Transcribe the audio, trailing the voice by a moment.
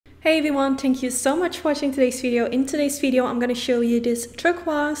Hey everyone, thank you so much for watching today's video. In today's video, I'm going to show you this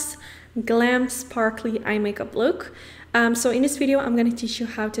turquoise glam sparkly eye makeup look. So in this video, I'm going to teach you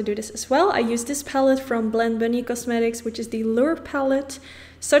how to do this as well. I use this palette from Inglot Cosmetics, which is the Lure palette.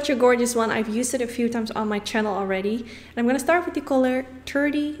 Such a gorgeous one. I've used it a few times on my channel already. And I'm going to start with the color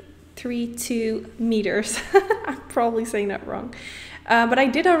 332 meters. I'm probably saying that wrong. But I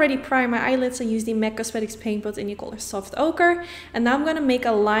did already prime my eyelids. I used the MAC Cosmetics paint pot in the color Soft Ochre. And now I'm going to make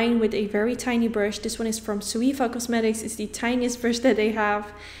a line with a very tiny brush. This one is from Suiva Cosmetics. It's the tiniest brush that they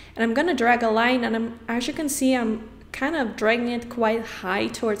have. And I'm going to drag a line, and as you can see, I'm kind of dragging it quite high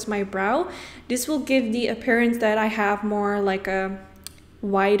towards my brow. This will give the appearance that I have more like a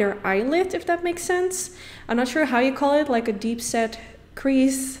wider eyelid, if that makes sense. I'm not sure how you call it, like a deep set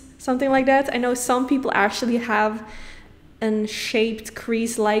crease, something like that. I know some people actually have a shaped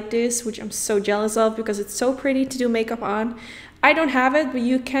crease like this, which I'm so jealous of because it's so pretty to do makeup on. I don't have it, but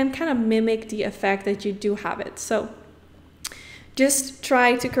you can kind of mimic the effect that you do have it. So just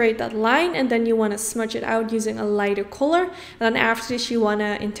try to create that line, and then you want to smudge it out using a lighter color. And then after this, you want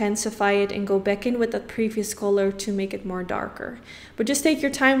to intensify it and go back in with that previous color to make it more darker. But just take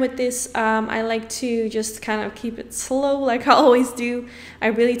your time with this. I like to just kind of keep it slow like I always do. I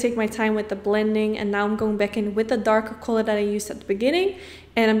really take my time with the blending, and now I'm going back in with the darker color that I used at the beginning,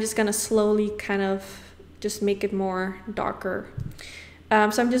 and I'm just going to slowly kind of just make it more darker.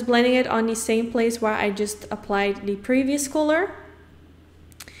 So I'm just blending it on the same place where I just applied the previous color.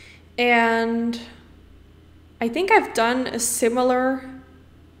 And I think I've done a similar,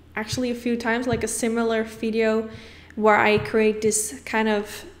 actually a few times, like a similar video where I create this kind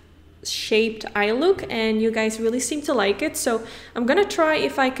of shaped eye look, and you guys really seem to like it. So I'm gonna try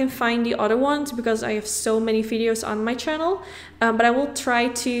if I can find the other ones because I have so many videos on my channel, but I will try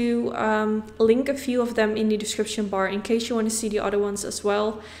to link a few of them in the description bar in case you want to see the other ones as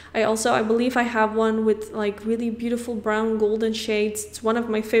well. I believe I have one with like really beautiful brown golden shades. It's one of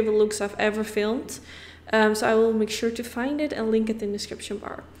my favorite looks I've ever filmed. So I will make sure to find it and link it in the description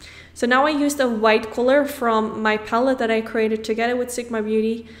bar. So now I used a white color from my palette that I created together with Sigma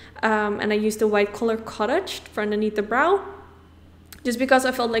Beauty, and I used the white color Cottage for underneath the brow, just because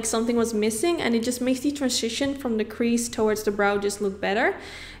I felt like something was missing, and it just makes the transition from the crease towards the brow just look better.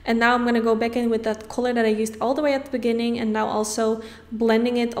 And now I'm going to go back in with that color that I used all the way at the beginning, and now also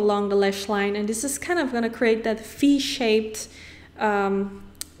blending it along the lash line. And this is kind of going to create that V-shaped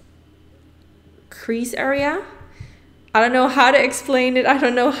crease area. I don't know how to explain it. I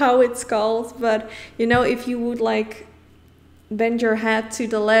don't know how it's called, but you know, if you would like bend your head to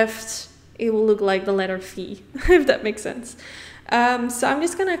the left, it will look like the letter V, if that makes sense. So I'm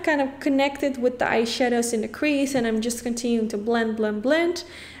just gonna kind of connect it with the eyeshadows in the crease, and I'm just continuing to blend.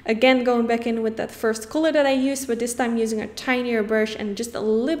 Again, going back in with that first color that I used, but this time using a tinier brush and just a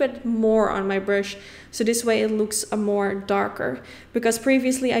little bit more on my brush. So this way it looks more darker, because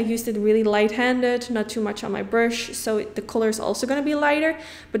previously I used it really light-handed, not too much on my brush. So the color is also gonna be lighter,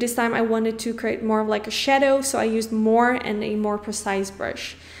 but this time I wanted to create more of like a shadow. So I used more and a more precise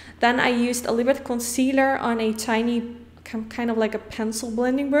brush. Then I used a little bit of concealer on a tiny kind of like a pencil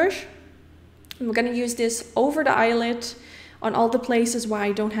blending brush. I'm gonna use this over the eyelid on all the places where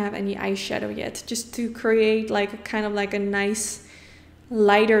I don't have any eyeshadow yet, just to create like a kind of like a nice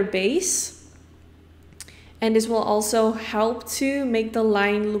lighter base. And this will also help to make the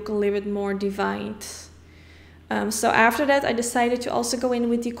line look a little bit more defined. So after that, I decided to also go in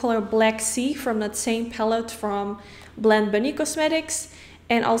with the color Black Sea from that same palette from Inglot Cosmetics,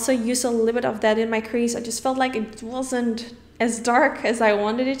 and also use a little bit of that in my crease. I just felt like it wasn't as dark as I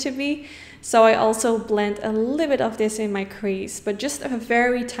wanted it to be. So I also blend a little bit of this in my crease, but just a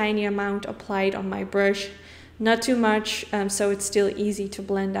very tiny amount applied on my brush. Not too much, so it's still easy to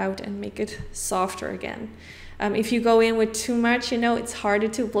blend out and make it softer again. If you go in with too much, you know, it's harder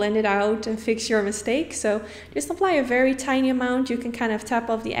to blend it out and fix your mistake. So just apply a very tiny amount. You can kind of tap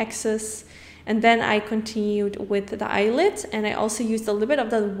off the excess. And then I continued with the eyelid, and I also used a little bit of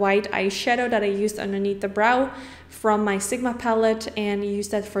that white eyeshadow that I used underneath the brow from my Sigma palette, and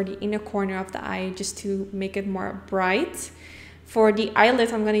used that for the inner corner of the eye just to make it more bright. For the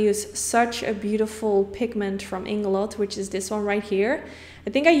eyelid, I'm going to use such a beautiful pigment from Inglot, which is this one right here.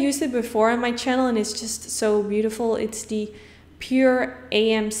 I think I used it before on my channel, and it's just so beautiful. It's the Pure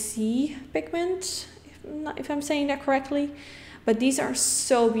AMC pigment, if I'm saying that correctly. But these are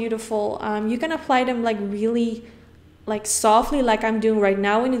so beautiful. You can apply them like really like softly like I'm doing right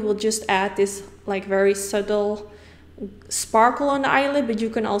now, and it will just add this like very subtle sparkle on the eyelid, but you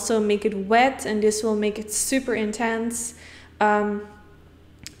can also make it wet, and this will make it super intense.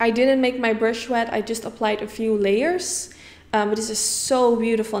 I didn't make my brush wet. I just applied a few layers, But this is so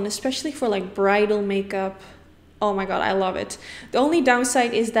beautiful, and especially for like bridal makeup. Oh my god, I love it. The only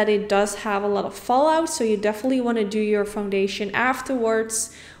downside is that it does have a lot of fallout, so you definitely want to do your foundation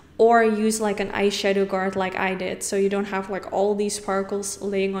afterwards, or use like an eyeshadow guard like I did, so you don't have like all these sparkles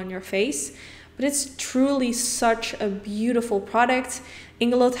laying on your face. But it's truly such a beautiful product.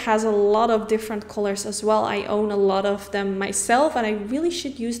 Inglot has a lot of different colors as well. I own a lot of them myself, and I really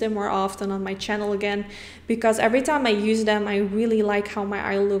should use them more often on my channel again, because every time I use them, I really like how my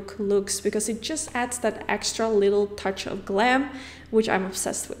eye look looks, because it just adds that extra little touch of glam, which I'm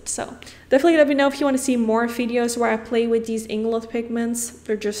obsessed with. So definitely let me know if you want to see more videos where I play with these Inglot pigments.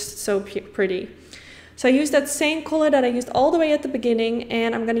 They're just so pretty. So I used that same color that I used all the way at the beginning,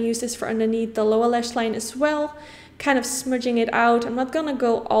 and I'm going to use this for underneath the lower lash line as well, kind of smudging it out. I'm not going to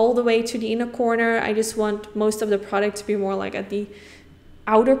go all the way to the inner corner. I just want most of the product to be more like at the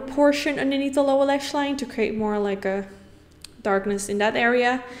outer portion underneath the lower lash line to create more like a darkness in that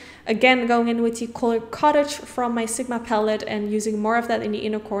area. Again, going in with the color Cottage from my Sigma palette and using more of that in the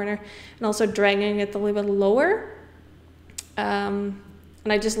inner corner, and also dragging it a little bit lower. And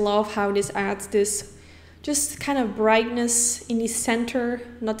I just love how this adds this just kind of brightness in the center,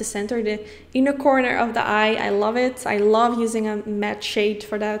 not the center, the inner corner of the eye. I love it. I love using a matte shade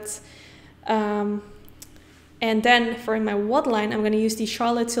for that. And then for my waterline, I'm going to use the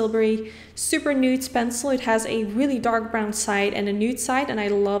Charlotte Tilbury Super Nudes pencil. It has a really dark brown side and a nude side, and I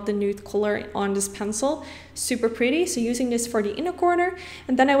love the nude color on this pencil. Super pretty. So using this for the inner corner.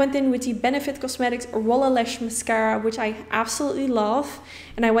 And then I went in with the Benefit Cosmetics Roller Lash Mascara, which I absolutely love.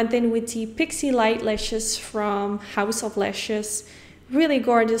 And I went in with the Pixie Light Lashes from House of Lashes. Really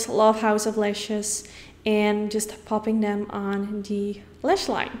gorgeous. Love House of Lashes. And just popping them on the lash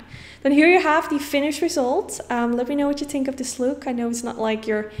line. Then here you have the finished result. Let me know what you think of this look. I know it's not like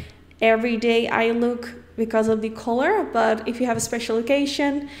your everyday eye look because of the color, but if you have a special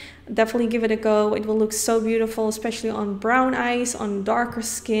occasion, definitely give it a go. It will look so beautiful, especially on brown eyes, on darker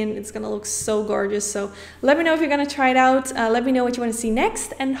skin. It's gonna look so gorgeous. So let me know if you're gonna try it out. Let me know what you want to see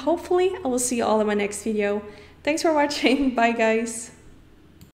next, and hopefully I will see you all in my next video. Thanks for watching. Bye guys.